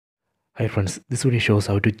Hi friends, this video shows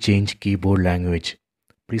how to change keyboard language.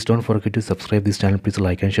 Please don't forget to subscribe this channel. Please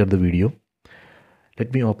like and share the video.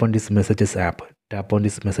 Let me open this messages app. Tap on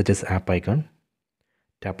this messages app icon.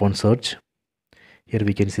 Tap on search. Here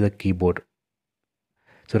we can see the keyboard.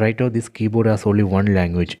 So right now this keyboard has only one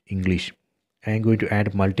language, English. I am going to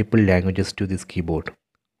add multiple languages to this keyboard.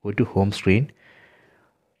 Go to home screen.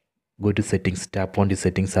 Go to settings. Tap on the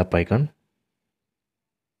settings app icon.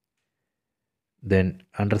 Then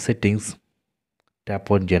under settings, tap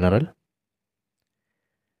on general.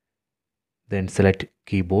 Then select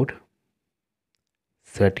keyboard.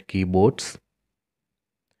 Select keyboards.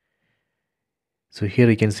 So here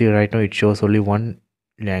you can see right now it shows only one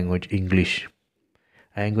language, English.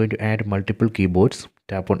 I am going to add multiple keyboards.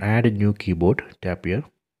 Tap on add a new keyboard. Tap here.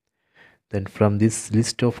 Then from this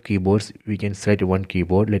list of keyboards we can select one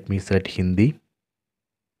keyboard. Let me select Hindi.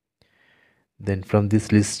 Then from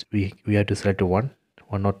this list we have to select one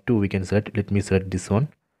or two we can select. Let me select this one.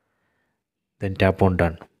 Then tap on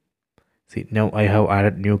done. See, now I have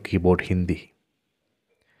added new keyboard, Hindi.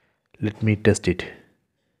 Let me test it.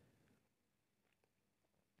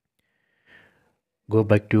 Go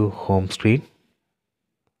back to home screen.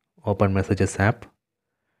 Open messages app.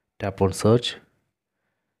 Tap on search.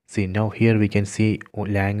 See, now here we can see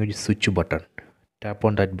language switch button. Tap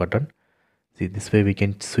on that button. See, this way we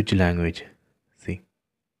can switch language. See,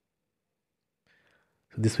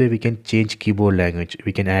 so this way we can change keyboard language.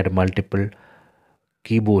 We can add multiple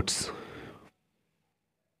keyboards.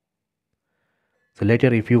 So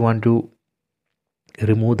later if you want to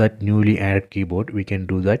remove that newly added keyboard, we can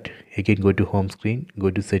do that. Again, go to home screen, go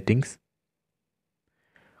to settings,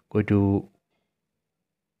 go to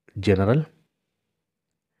general,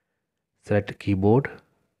 select keyboard,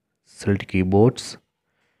 select keyboards,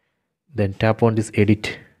 then tap on this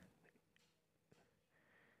edit.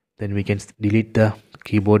 Then we can delete the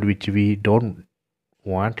keyboard which we don't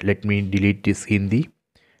want. Let me delete this Hindi.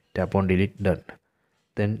 Tap on delete, done.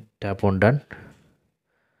 Then tap on done.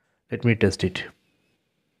 Let me test it.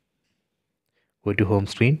 Go to home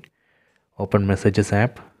screen, open messages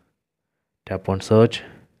app, tap on search.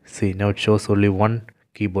 See, now it shows only one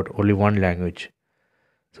keyboard, only one language.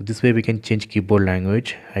 So this way we can change keyboard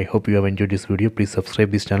language. I hope you have enjoyed this video. Please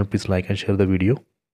subscribe this channel. Please like and share the video.